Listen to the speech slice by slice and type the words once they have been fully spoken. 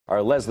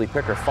our Leslie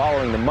Picker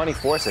following the money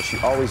for us, as she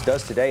always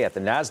does today at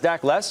the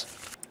NASDAQ. Les?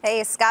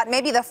 Hey, Scott,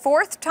 maybe the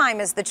fourth time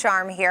is the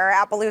charm here.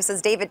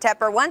 Appaloosa's David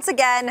Tepper once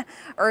again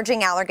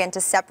urging Allergan to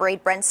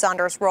separate Brent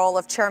Saunders' role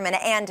of chairman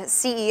and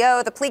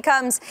CEO. The plea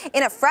comes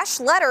in a fresh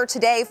letter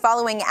today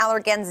following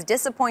Allergan's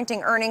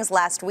disappointing earnings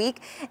last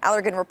week.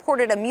 Allergan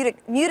reported a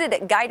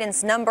muted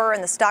guidance number,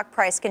 and the stock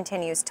price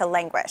continues to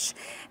languish.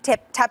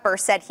 Tepper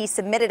said he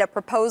submitted a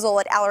proposal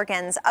at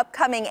Allergan's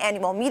upcoming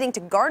annual meeting to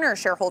garner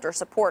shareholder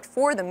support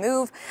for the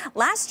move.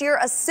 Last year,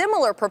 a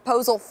similar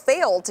proposal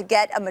failed to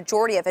get a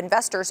majority of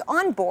investors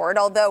on board,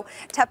 although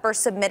Tepper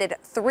submitted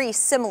 3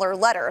 similar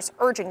letters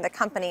urging the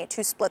company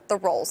to split the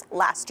roles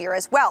last year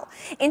as well.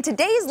 In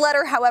today's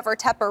letter, however,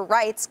 Tepper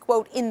writes,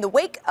 quote, "In the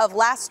wake of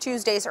last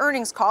Tuesday's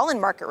earnings call and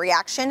market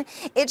reaction,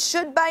 it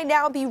should by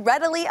now be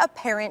readily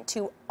apparent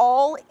to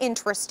all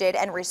interested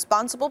and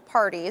responsible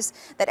parties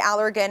that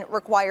Allergan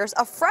requires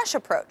a fresh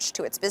approach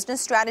to its business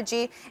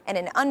strategy and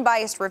an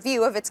unbiased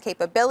review of its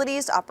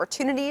capabilities,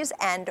 opportunities,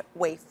 and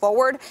way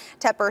forward."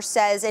 Tepper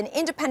says an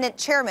independent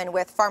chairman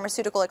with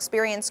pharmaceutical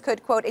experience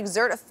could, quote,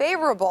 "exert a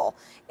favorable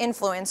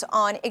influence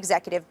on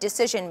executive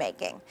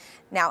decision-making."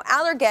 Now,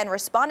 Allergan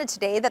responded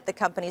today that the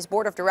company's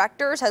board of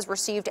directors has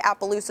received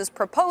Appaloosa's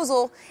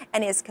proposal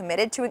and is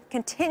committed to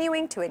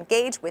continuing to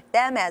engage with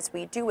them, as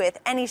we do with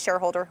any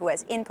shareholder who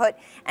has input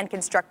and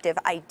constructive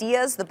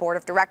ideas. The board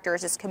of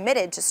directors is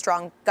committed to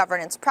strong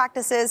governance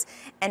practices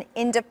and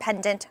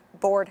independent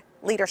board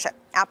leadership.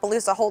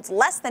 Appaloosa holds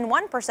less than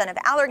 1% of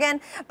Allergan,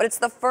 but it's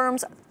the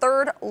firm's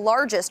 3rd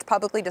largest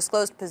publicly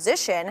disclosed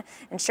position.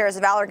 And shares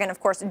of Allergan, of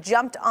course,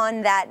 jumped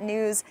on that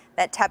news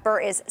that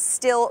Tepper is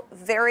still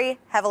very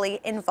heavily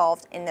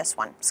involved in this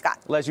one. Scott.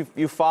 Les,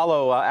 you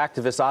follow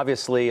activists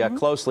obviously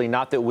closely.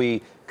 Not that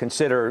we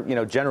consider,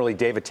 generally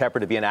David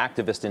Tepper to be an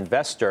activist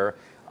investor.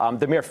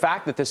 The mere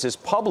fact that this is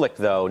public,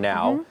 though,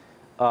 now,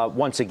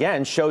 once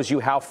again, shows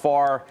you how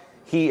far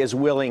he is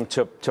willing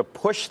to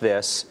push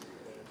this.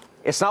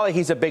 It's not like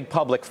he's a big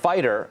public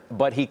fighter,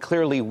 but he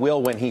clearly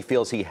will when he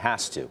feels he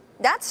has to.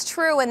 That's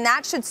true, and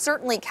that should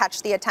certainly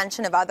catch the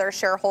attention of other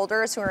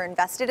shareholders who are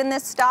invested in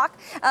this stock,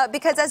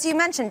 because as you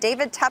mentioned,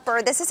 David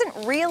Tepper, this isn't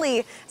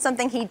really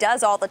something he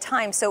does all the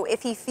time. So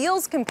if he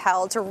feels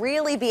compelled to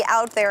really be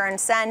out there and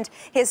send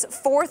his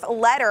 4th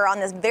letter on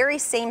this very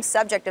same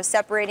subject of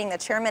separating the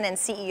chairman and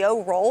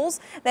CEO roles,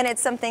 then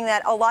it's something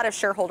that a lot of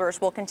shareholders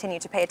will continue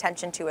to pay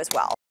attention to as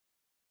well.